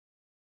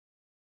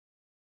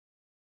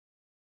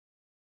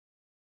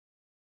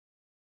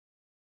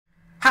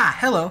Hi,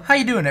 hello, how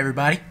you doing,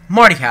 everybody?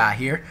 Marty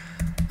here.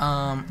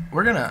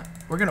 We're gonna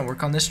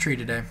work on this tree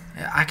today.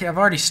 I've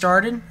already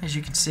started, as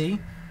you can see.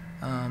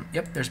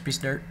 Yep, there's a piece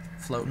of dirt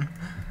floating.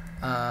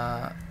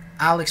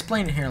 I'll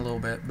explain it here in a little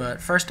bit, but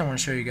first I want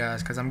to show you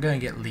guys because I'm gonna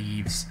get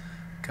leaves,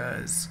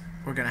 because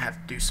we're gonna have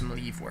to do some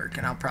leaf work,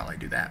 and I'll probably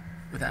do that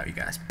without you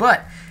guys.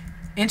 But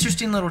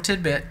interesting little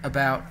tidbit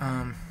about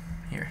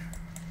here.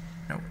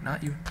 No,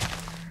 not you.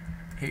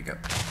 Here you go.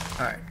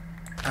 All right,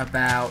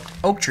 about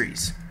oak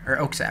trees. Or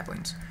oak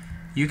saplings.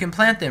 You can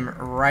plant them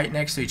right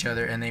next to each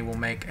other and they will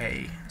make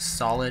a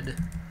solid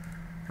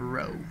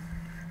row.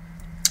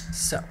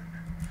 So,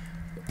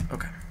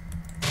 okay.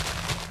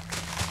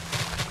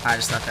 I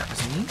just thought that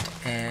was neat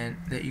and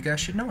that you guys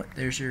should know it.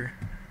 There's your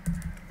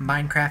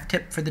Minecraft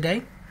tip for the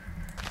day.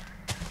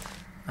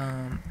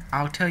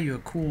 I'll tell you a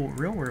cool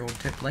real world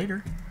tip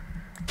later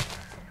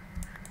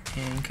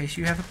in case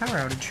you have a power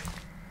outage.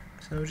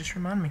 So just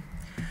remind me.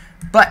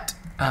 But,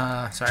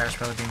 sorry, I was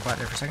probably being quiet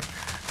there for a second.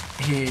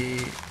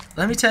 Hey,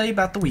 let me tell you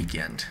about the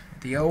weekend.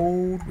 The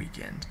old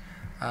weekend.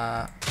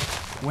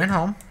 Went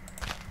home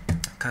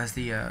because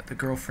the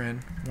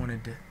girlfriend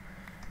wanted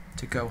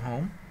to go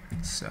home,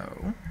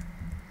 so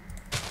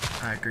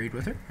I agreed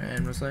with her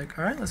and was like,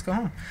 "All right, let's go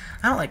home."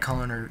 I don't like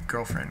calling her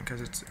girlfriend because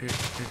it's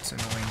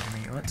annoying to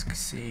me. Let's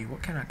see,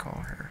 what can I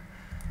call her?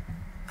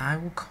 I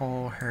will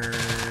call her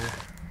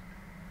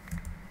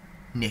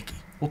Nikki.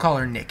 We'll call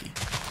her Nikki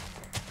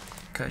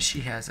because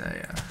she has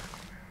a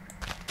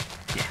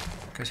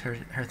because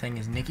her thing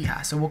is Nikki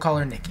High, so we'll call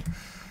her Nikki.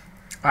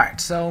 Alright,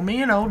 so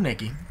me and old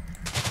Nikki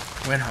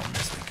went home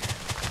this weekend.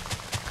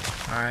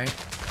 Alright.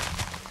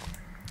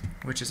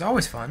 Which is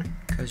always fun,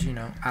 because, you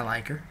know, I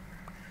like her.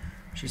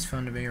 She's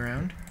fun to be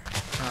around.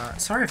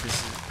 Sorry if this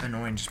is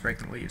annoying, just break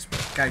the leaves,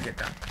 but gotta get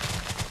done.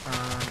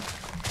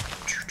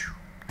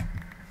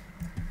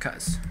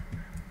 Because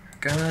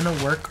gonna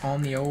work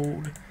on the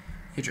old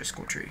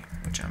Idriscal tree,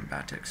 which I'm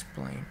about to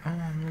explain. Oh,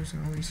 I'm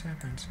losing all these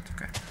saplings. It's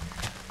okay.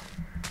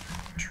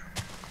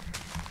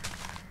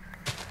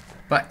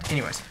 But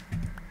anyways,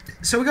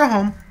 so we go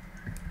home.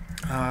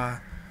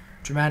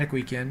 Dramatic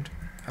weekend.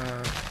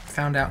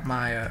 Found out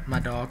my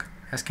dog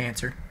has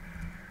cancer.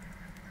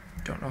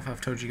 Don't know if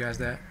I've told you guys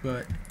that,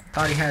 but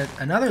thought he had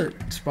another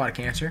spot of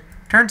cancer.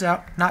 Turns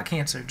out, not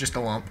cancer, just a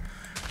lump,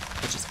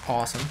 which is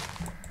awesome.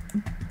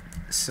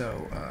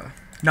 So,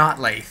 not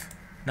Leif,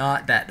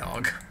 not that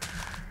dog.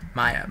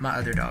 My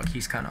other dog.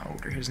 He's kind of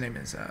older. His name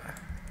is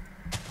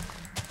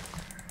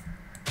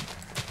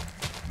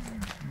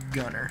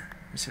Gunner.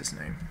 Is his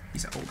name.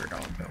 He's an older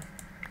dog though.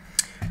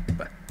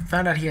 But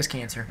found out he has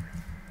cancer.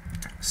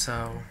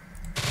 So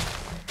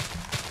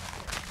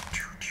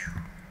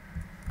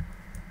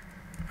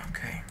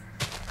okay.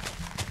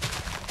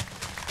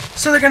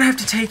 So they're gonna have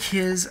to take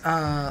his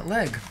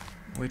leg,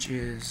 which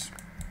is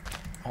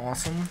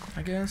awesome,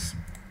 I guess.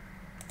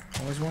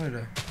 Always wanted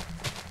to.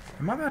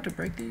 Am I about to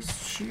break these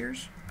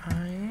shears?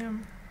 I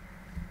am.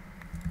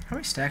 How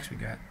many stacks we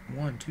got?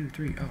 1, 2,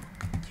 3. Oh,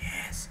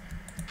 yes.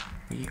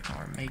 We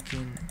are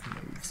making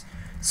moves.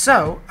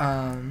 So,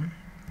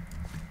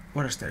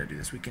 what else did I do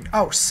this weekend?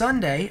 Oh,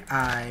 Sunday,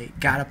 I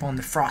got up on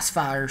the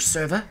Frostfire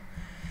server,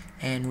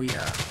 and we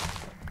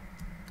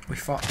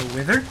fought the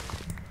Wither.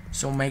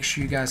 So make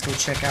sure you guys go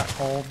check out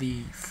all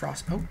the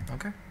Frost... Oh,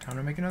 okay. Time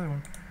to make another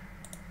one.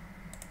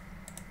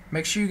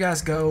 Make sure you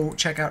guys go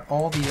check out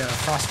all the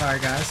Frostfire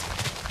guys,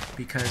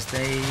 because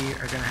they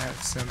are going to have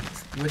some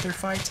Wither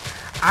fights.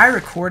 I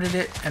recorded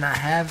it, and I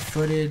have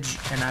footage,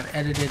 and I've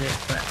edited it,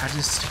 but I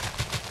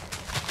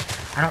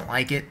don't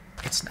like it.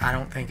 I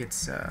don't think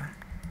it's, I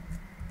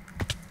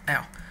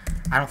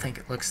don't think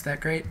it looks that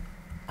great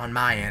on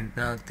my end.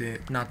 Not the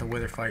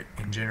Wither fight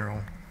in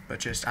general, but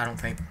just I don't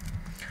think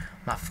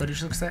my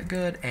footage looks that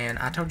good. And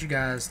I told you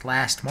guys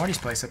last Marty's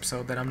Place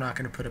episode that I'm not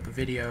going to put up a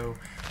video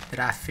that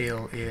I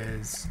feel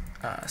is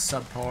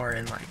subpar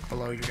and like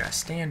below your guys'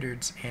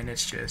 standards. And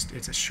it's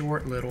a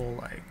short little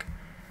like,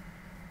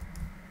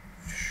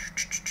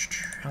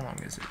 how long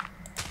is it?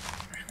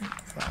 Really?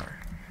 Flower.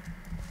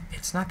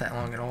 It's not that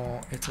long at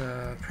all. It's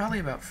probably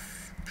about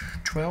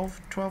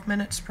 12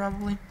 minutes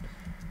probably.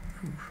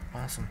 Ooh,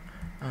 awesome.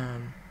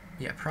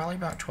 Yeah, probably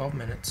about 12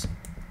 minutes.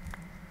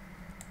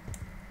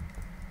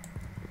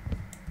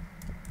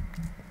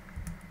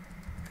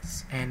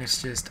 And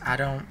it's just,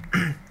 I'm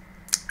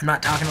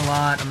not talking a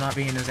lot. I'm not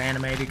being as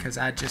animated because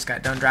I just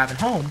got done driving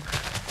home.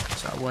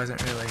 So I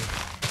wasn't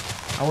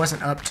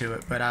up to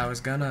it, but I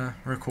was gonna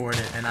record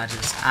it, and I don't,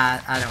 it's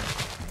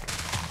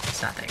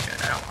not that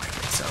good. I don't like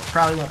it. So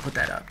probably won't put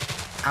that up.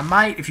 I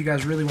might if you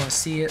guys really want to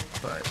see it,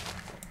 but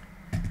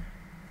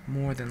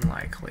more than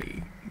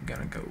likely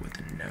gonna go with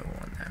a no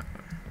on that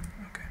one.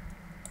 Okay.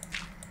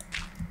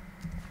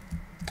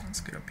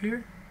 Let's get up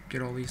here,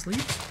 get all these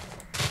leaves.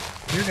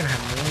 We're gonna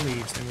have more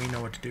leaves than we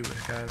know what to do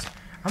with, guys.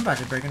 I'm about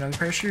to break another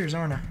pair of shears,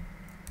 aren't I?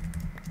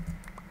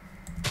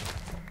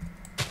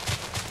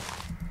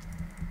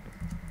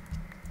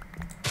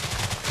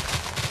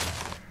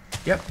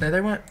 Yep, there they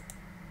went.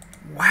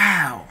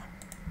 Wow.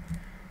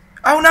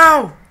 Oh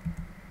no!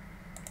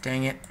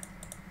 Dang it.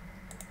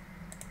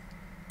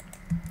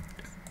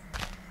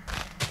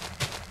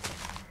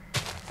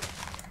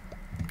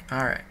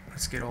 Alright,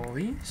 let's get all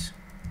these.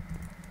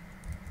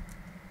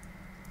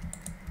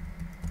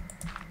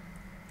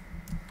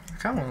 I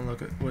kind of want to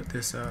look at what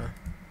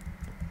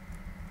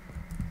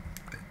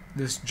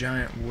this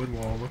giant wood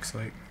wall looks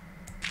like.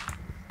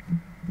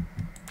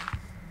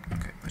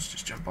 Okay, let's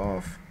just jump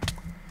off.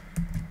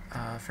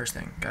 First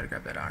thing, gotta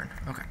grab that iron.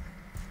 Okay.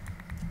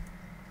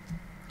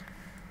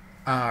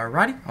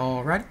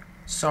 Alrighty.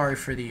 Sorry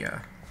for the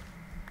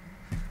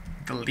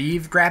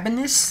leave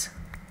grabbingness,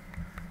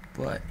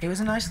 but it was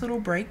a nice little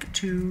break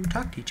to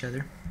talk to each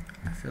other.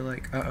 I feel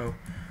like,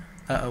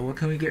 what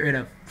can we get rid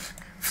of?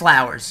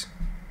 Flowers.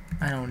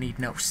 I don't need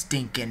no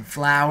stinking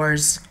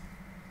flowers.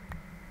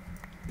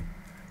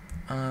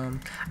 I'm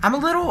a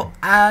little,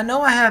 I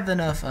know I have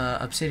enough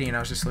obsidian. I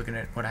was just looking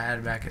at what I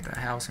had back at the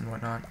house and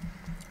whatnot.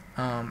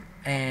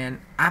 And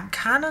I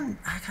kind of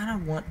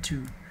want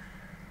to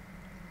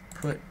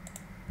put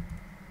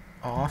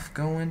off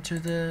going to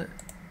the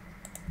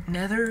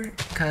nether,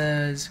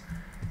 because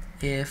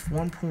if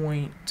when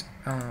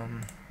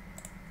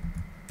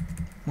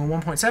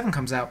 1.7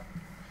 comes out,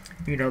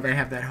 you know, they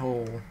have that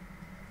whole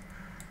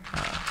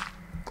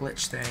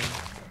glitch thing,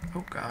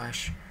 oh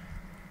gosh,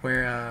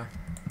 where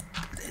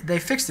they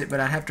fixed it,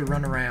 but I'd have to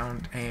run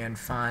around and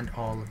find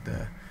all of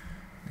the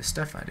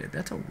stuff I did.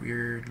 That's a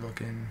weird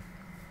looking.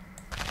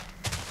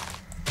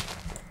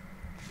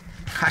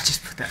 I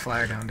just put that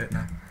flyer down, didn't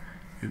I?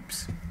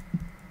 Oops.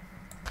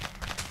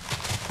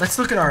 Let's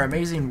look at our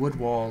amazing wood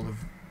wall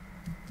of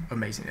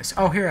amazingness.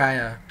 Oh, here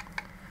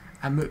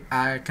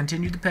I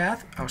continued the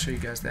path. I'll show you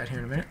guys that here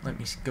in a minute. Let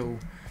me go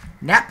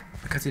nap,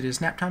 because it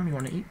is nap time. You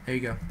want to eat? There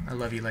you go. I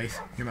love you,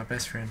 Lath. You're my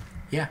best friend.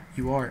 Yeah,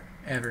 you are.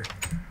 Ever.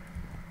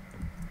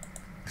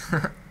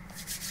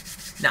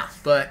 No,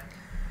 but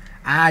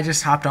I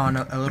just hopped on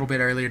a little bit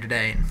earlier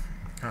today.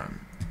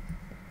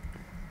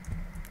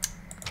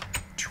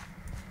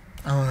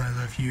 Oh, I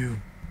love you.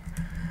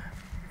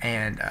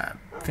 And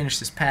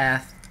finished this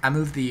path. I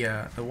moved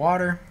the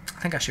water. I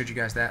think I showed you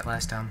guys that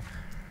last time.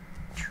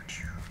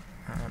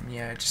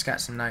 Yeah, it just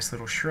got some nice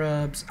little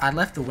shrubs. I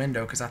left the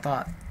window because I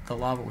thought the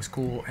lava was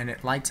cool, and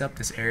it lights up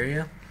this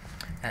area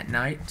at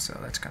night, so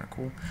that's kind of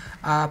cool.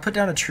 Put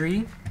down a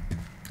tree,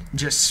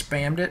 just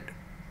spammed it,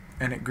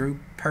 and it grew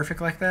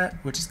perfect like that,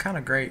 which is kind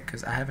of great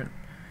because I haven't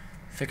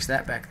fixed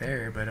that back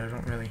there, but I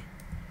don't really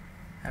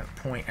have a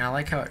point. And I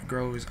like how it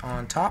grows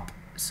on top.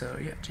 So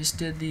yeah, just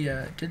did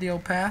the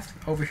old path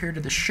over here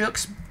to the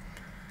Shook's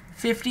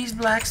 50s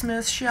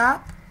blacksmith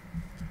shop.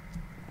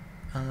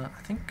 I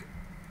think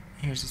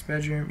here's his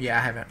bedroom. Yeah,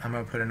 I haven't. I'm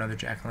gonna put another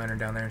jack-o'-lantern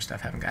down there and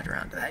stuff. Haven't got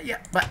around to that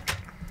yet, but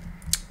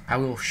I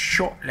will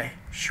shortly.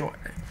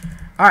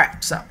 All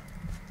right, so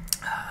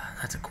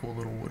that's a cool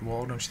little wood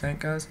wall, don't you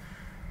think, guys?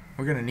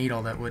 We're gonna need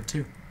all that wood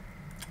too.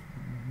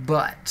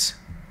 But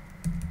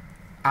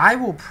I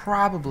will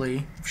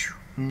probably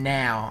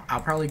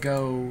I'll probably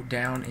go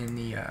down in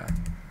the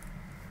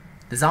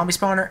zombie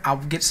spawner. I'll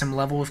get some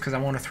levels because I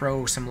want to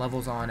throw some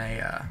levels on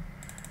an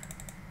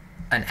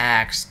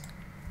axe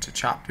to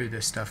chop through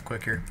this stuff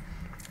quicker.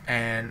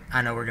 And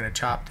I know we're gonna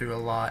chop through a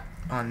lot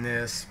on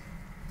this.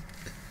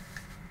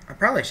 I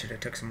probably should have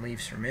took some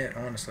leaves from it,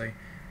 honestly,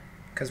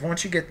 because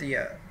once you get the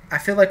I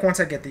feel like once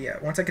I get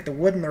the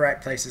wood in the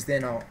right places,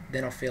 then I'll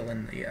fill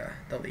in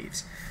the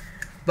leaves.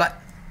 But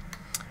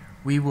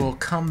we will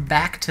come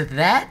back to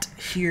that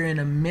here in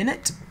a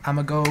minute. I'm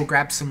gonna go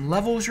grab some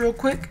levels real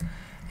quick,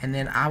 and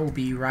then I will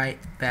be right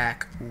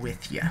back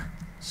with you.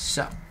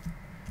 So,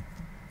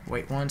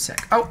 wait one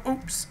sec. Oh,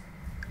 oops.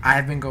 I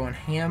have been going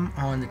ham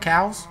on the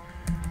cows,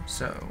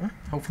 so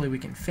hopefully we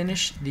can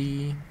finish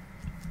the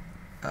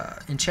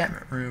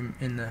enchantment room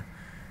in the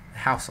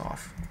house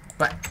off.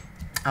 But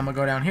I'm gonna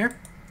go down here.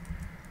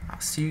 I'll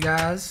see you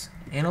guys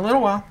in a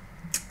little while.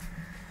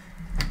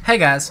 Hey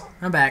guys,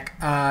 I'm back.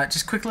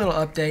 Just quick little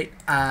update.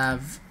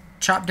 I've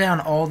chopped down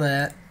all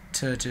that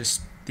to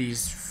just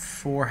these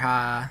 4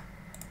 high.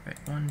 Wait,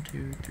 1,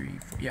 2, 3,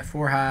 4. Yeah,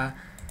 4 high.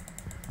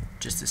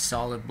 Just a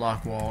solid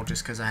block wall,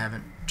 just because I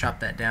haven't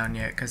chopped that down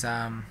yet, because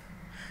I'm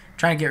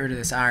trying to get rid of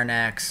this iron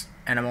axe,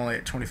 and I'm only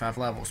at 25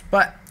 levels.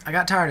 But I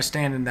got tired of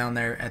standing down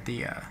there at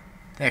the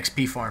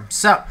XP farm,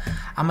 so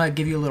I'm gonna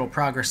give you a little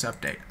progress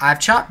update. I've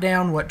chopped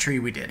down what tree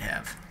we did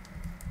have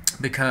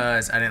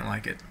because I didn't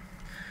like it.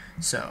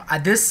 So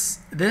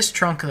this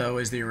trunk though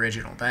is the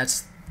original.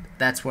 That's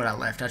what I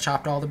left. I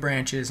chopped all the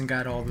branches and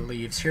got all the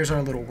leaves. Here's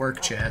our little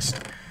work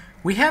chest.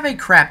 We have a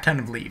crap ton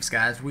of leaves,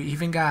 guys. We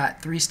even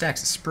got 3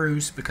 stacks of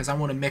spruce because I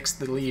want to mix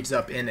the leaves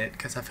up in it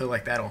because I feel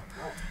like that'll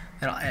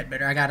add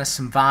better. I got us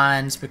some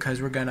vines because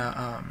we're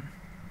gonna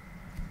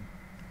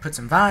put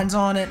some vines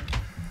on it.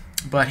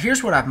 But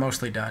here's what I've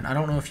mostly done. I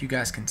don't know if you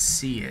guys can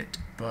see it,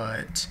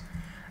 but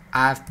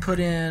I've put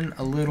in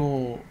a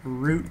little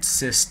root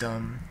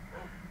system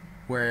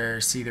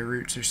where, see, the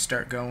roots are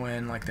start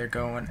going like they're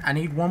going. I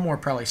need one more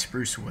probably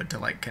spruce wood to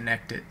like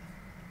connect it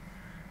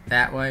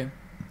that way.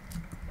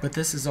 But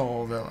this is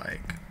all the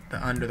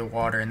under the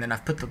water, and then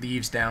I've put the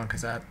leaves down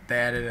because they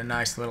added a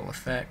nice little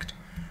effect.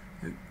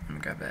 Ooh, let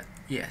me grab that.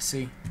 Yeah,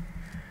 see,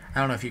 I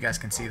don't know if you guys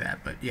can see that,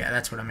 but yeah,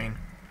 that's what I mean.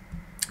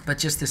 but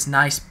just this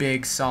nice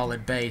big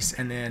solid base,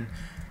 and then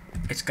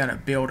it's gonna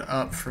build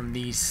up from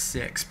these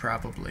 6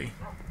 probably,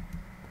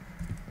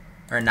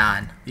 or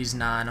 9. These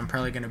 9, I'm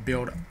probably gonna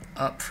build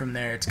up from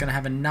there. It's gonna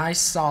have a nice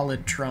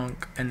solid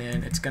trunk, and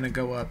then it's gonna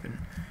go up. And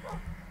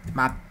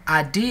my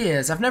idea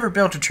is, I've never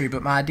built a tree,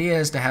 but my idea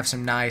is to have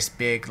some nice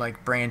big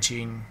like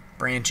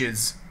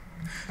branches,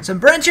 some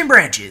branching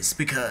branches,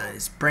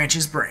 because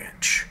branches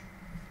branch.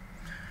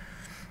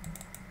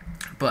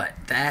 But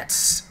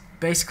that's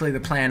basically the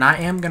plan. I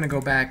am gonna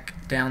go back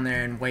down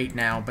there and wait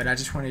now, but I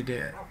just wanted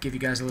to give you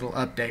guys a little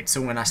update,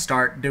 so when I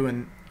start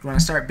building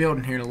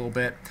here in a little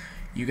bit,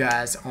 you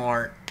guys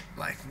aren't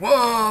like,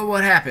 whoa,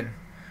 what happened?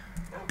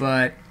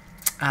 But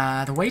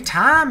the way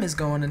time is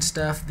going and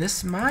stuff,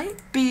 this might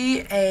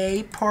be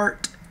a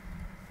part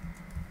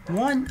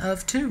 1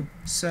 of 2.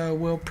 So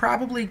we'll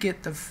probably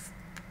get the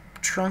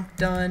trunk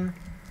done,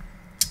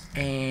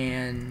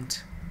 and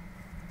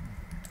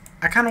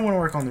I kind of want to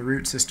work on the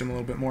root system a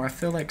little bit more. I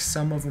feel like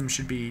some of them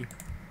should be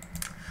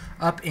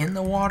up in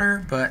the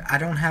water, but I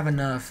don't have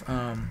enough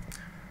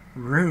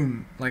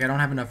room. Like, I don't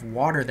have enough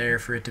water there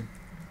for it to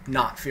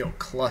not feel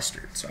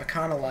clustered. So I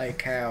kind of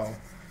like how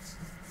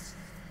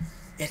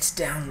it's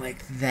down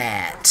like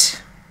that,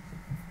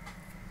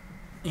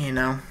 you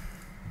know.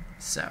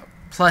 So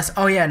plus,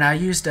 oh yeah, and I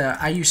used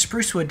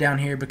spruce wood down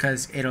here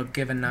because it'll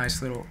give a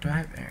nice little. Do I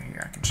have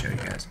here? I can show you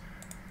guys.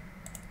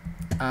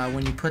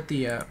 When you put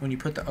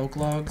the oak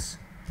logs,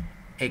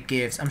 it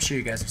gives. I'm sure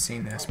you guys have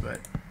seen this, but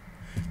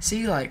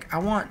see, like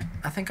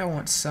I think I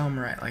want some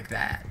right like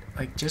that,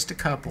 like just a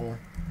couple,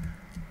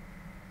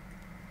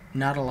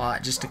 not a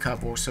lot, just a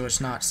couple, so it's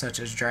not such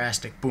as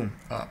drastic boom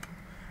up.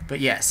 But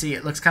yeah, see,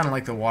 it looks kind of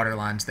like the water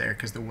lines there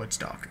because the wood's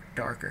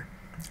darker.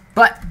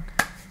 But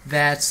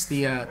that's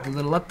the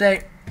little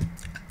update.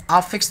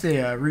 I'll fix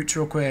the roots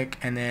real quick,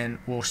 and then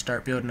we'll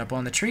start building up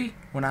on the tree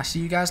when I see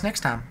you guys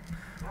next time.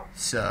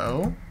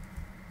 So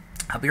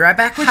I'll be right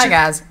back with you. Hi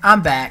guys,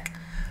 I'm back.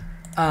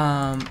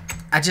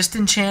 I just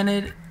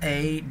enchanted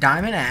a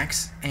diamond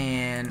axe,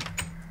 and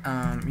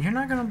you're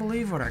not gonna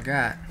believe what I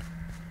got.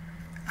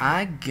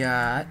 I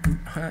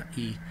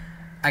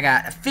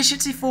got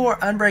efficiency 4,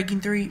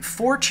 unbreaking 3,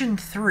 fortune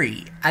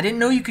 3. I didn't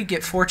know you could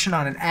get fortune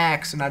on an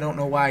axe, and I don't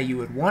know why you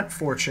would want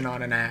fortune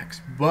on an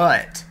axe,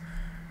 but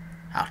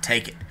I'll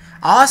take it.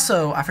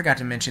 Also, I forgot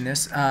to mention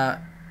this.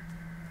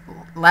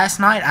 Last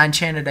night I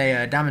enchanted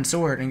a diamond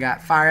sword and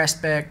got fire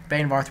aspect,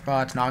 bane of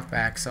arthropods,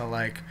 knockback. So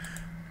like,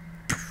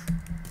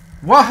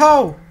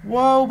 whoa,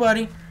 whoa,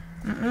 buddy.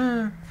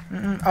 Oh,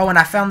 and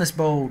I found this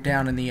bow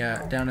down in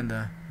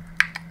the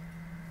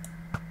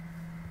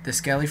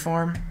skelly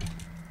farm.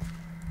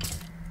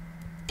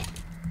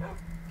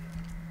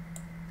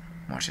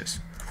 Watch this.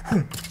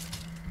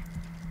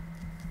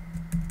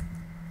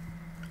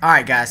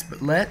 Alright guys,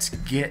 but let's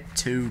get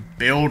to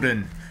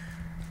building.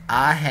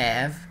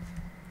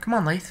 Come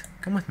on, Lath,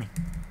 come with me.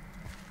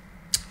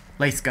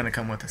 Lath's gonna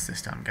come with us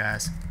this time,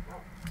 guys.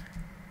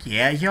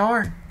 Yeah, you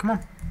are. Come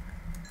on.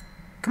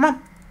 Come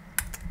on.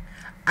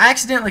 I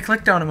accidentally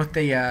clicked on him with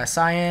the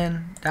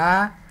cyan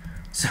dye,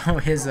 so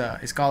his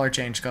collar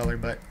changed color,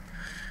 but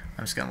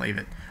I'm just gonna leave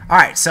it.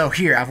 Alright, so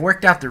here, I've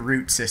worked out the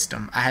root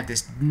system. I have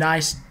this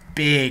nice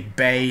big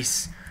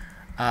base.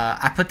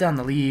 I put down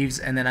the leaves,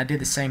 and then I did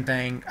the same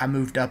thing. I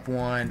moved up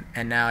one,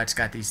 and now it's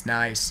got these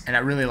nice, and I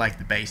really like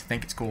the base. I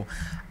think it's cool.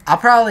 I'll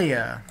probably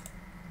I'll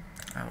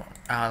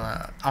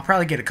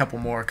probably get a couple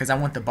more because I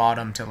want the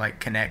bottom to like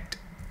connect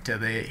to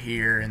the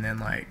here, and then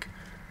like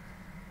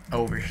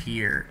over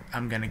here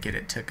I'm gonna get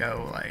it to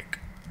go like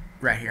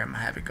right here. I'm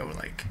gonna have it go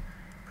like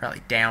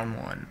probably down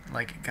one,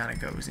 like it kind of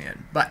goes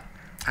in, but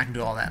I can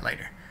do all that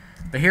later.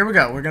 But here we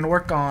go. We're gonna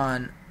work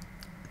on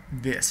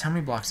this. How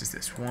many blocks is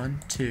this? 1,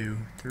 2,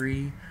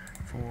 3,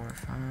 4,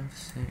 5,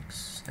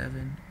 6,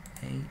 7,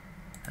 8, 9,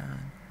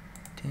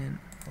 10,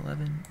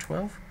 11,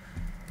 12.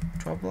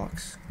 12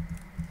 blocks.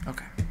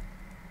 Okay.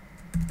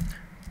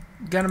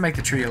 Gonna make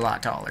the tree a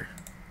lot taller.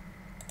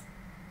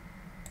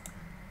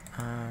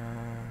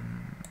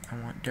 I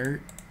want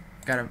dirt.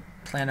 Gotta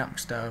plan out my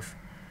stuff.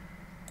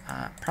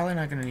 Probably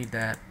not gonna need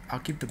that. I'll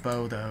keep the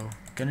bow though.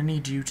 Gonna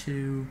need you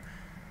to.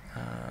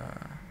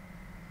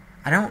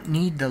 I don't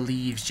need the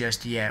leaves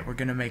just yet. We're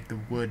gonna make the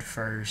wood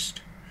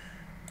first.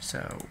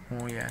 So,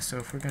 well, yeah. So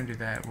if we're gonna do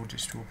that, we'll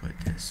put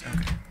this.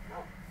 Okay.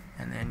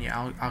 And then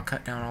yeah, I'll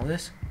cut down all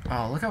this.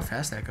 Oh, look how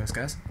fast that goes,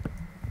 guys.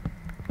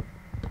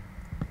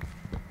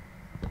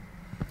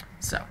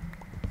 So,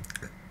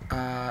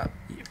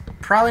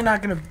 probably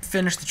not gonna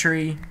finish the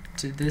tree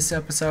to this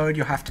episode.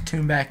 You'll have to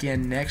tune back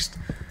in next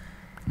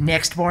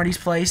Marty's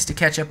place to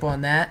catch up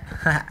on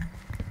that.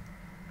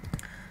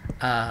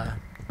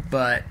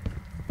 But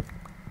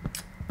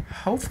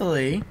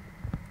hopefully,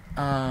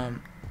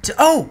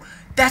 oh,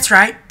 that's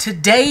right.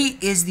 Today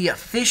is the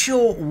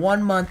official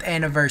 1-month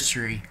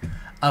anniversary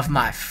of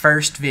my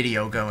first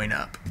video going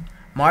up.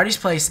 Marty's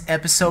Place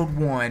episode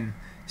 1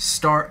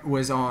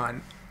 was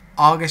on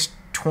August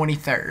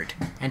 23rd,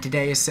 and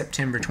today is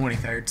September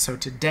 23rd. So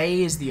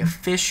today is the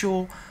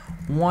official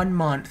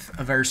 1-month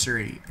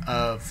anniversary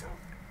of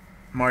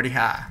Marty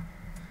High.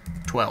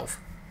 12,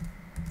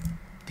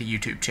 the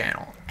YouTube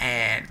channel.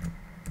 And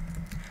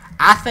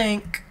I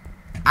think,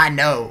 I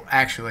know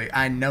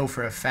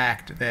for a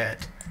fact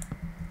that,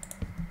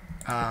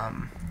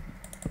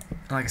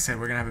 like I said,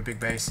 we're going to have a big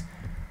base.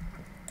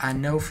 I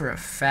know for a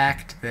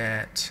fact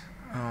that,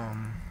 oh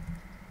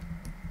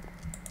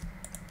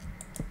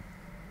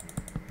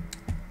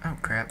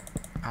crap,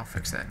 I'll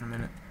fix that in a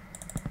minute.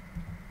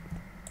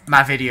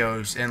 My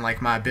videos and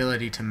like my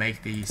ability to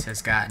make these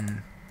has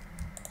gotten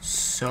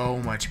so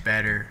much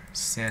better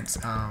since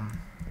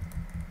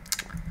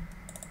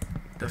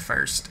the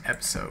first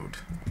episode.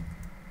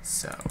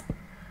 So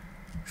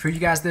for you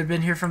guys that have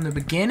been here from the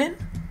beginning,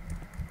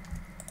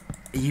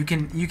 you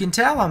can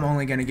tell I'm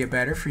only going to get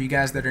better. For you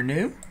guys that are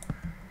new,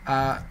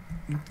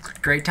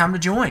 great time to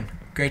join.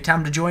 Great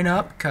time to join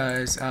up,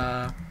 because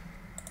about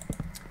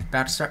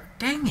to start,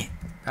 dang it,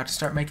 about to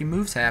start making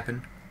moves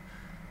happen.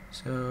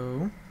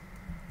 So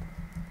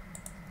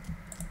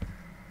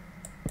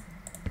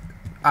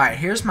alright,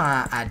 here's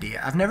my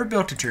idea. I've never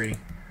built a tree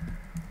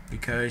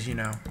because, you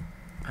know,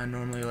 I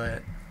normally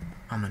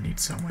I'm going to need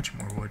so much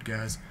more wood,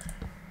 guys.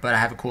 But I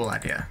have a cool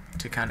idea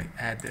to kind of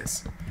add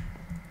this.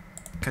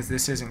 Because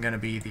this isn't going to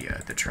be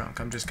the trunk.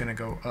 I'm just going to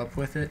go up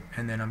with it,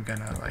 and then I'm going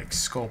to, like,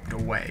 sculpt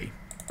away.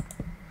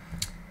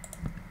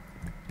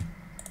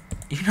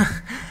 You know,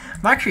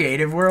 my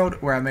creative world,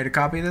 where I made a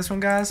copy of this one,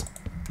 guys,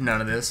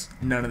 none of this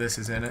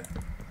is in it.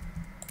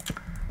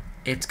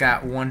 It's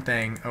got one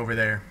thing over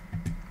there.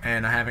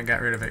 And I haven't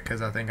got rid of it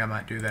because I think I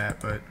might do that,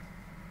 but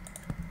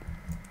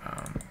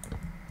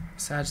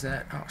besides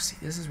that, oh, see,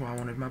 this is why I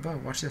wanted my bow.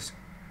 Watch this.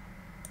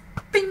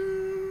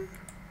 Bing!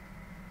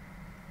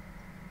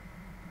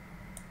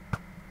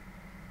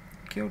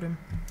 Killed him.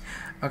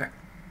 Okay.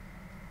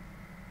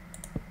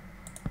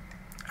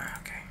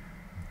 Okay.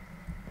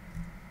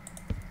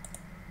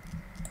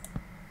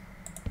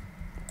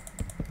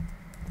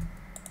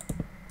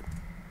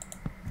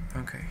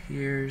 Okay,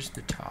 here's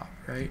the top,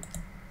 right?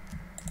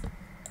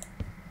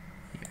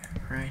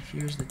 Right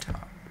here's the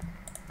top.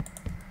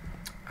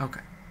 Okay,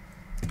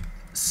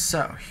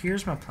 so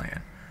here's my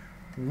plan.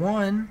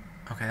 One,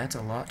 okay, that's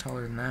a lot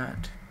taller than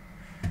that.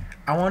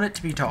 I want it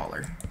to be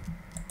taller,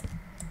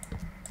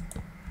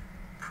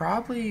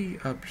 probably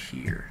up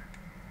here.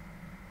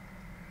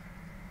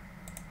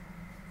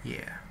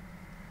 Yeah,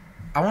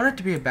 I want it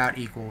to be about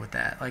equal with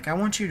that. Like, I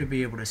want you to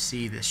be able to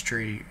see this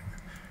tree,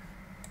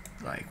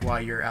 like,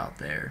 while you're out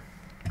there.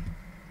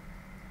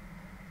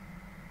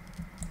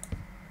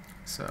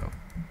 So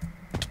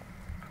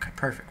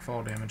perfect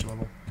fall damage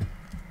level.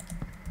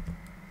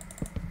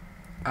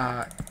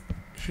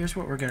 Here's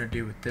what we're going to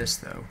do with this,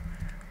 though.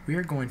 We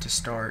are going to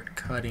start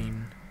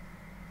cutting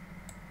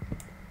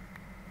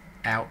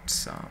out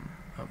some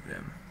of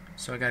them.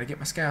 So I got to get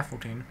my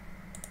scaffolding.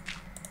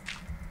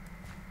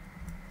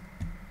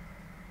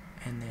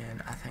 And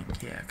then I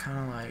think, yeah, kind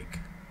of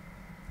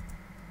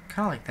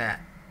like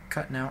that.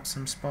 Cutting out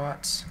some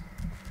spots.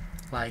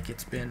 Like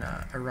it's been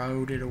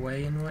eroded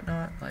away and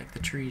whatnot. Like the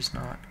tree's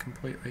not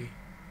completely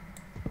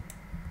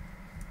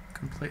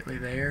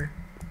there.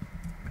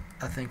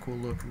 I think will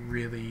look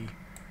really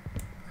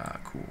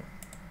cool.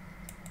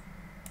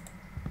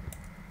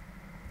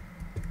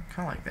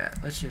 Kind of like that.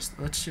 Let's just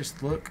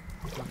look,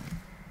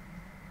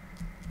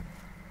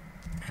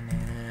 and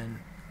then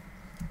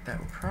that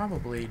will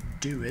probably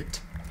do it.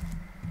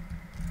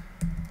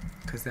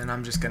 Because then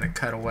I'm just gonna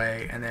cut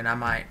away, and then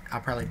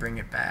I'll probably bring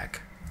it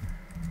back.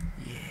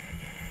 Yeah.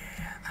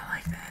 I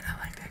like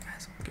that,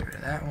 guys. Get rid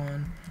of that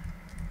one.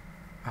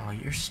 Oh,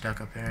 you're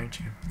stuck up there, ain't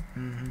you?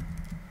 Mm-hmm.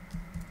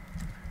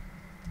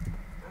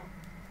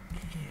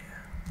 Yeah.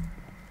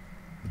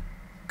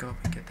 Go up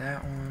and get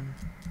that one.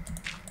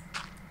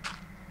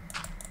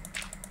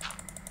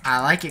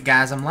 I like it,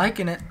 guys. I'm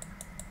liking it.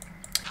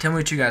 Tell me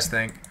what you guys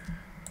think.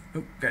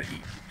 Oop, gotta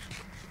eat.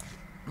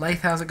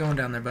 Lath, how's it going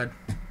down there, bud?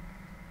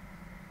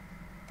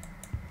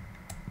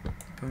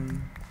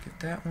 Boom. Get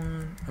that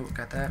one. Oh,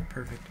 got that.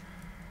 Perfect.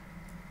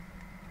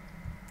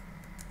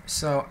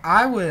 So,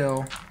 I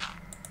will...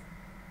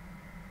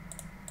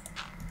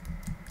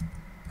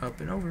 up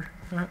and over.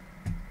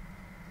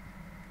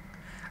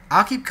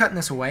 I'll keep cutting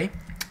this away,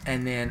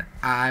 and then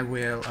I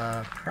will,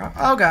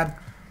 oh god.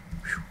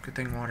 Whew, good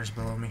thing water's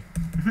below me.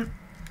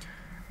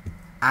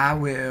 I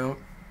will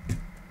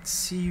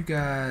see you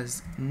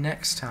guys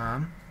next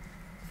time.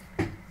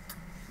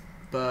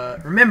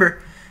 But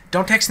remember,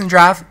 don't text and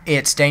drive.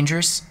 It's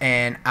dangerous,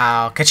 and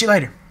I'll catch you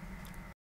later.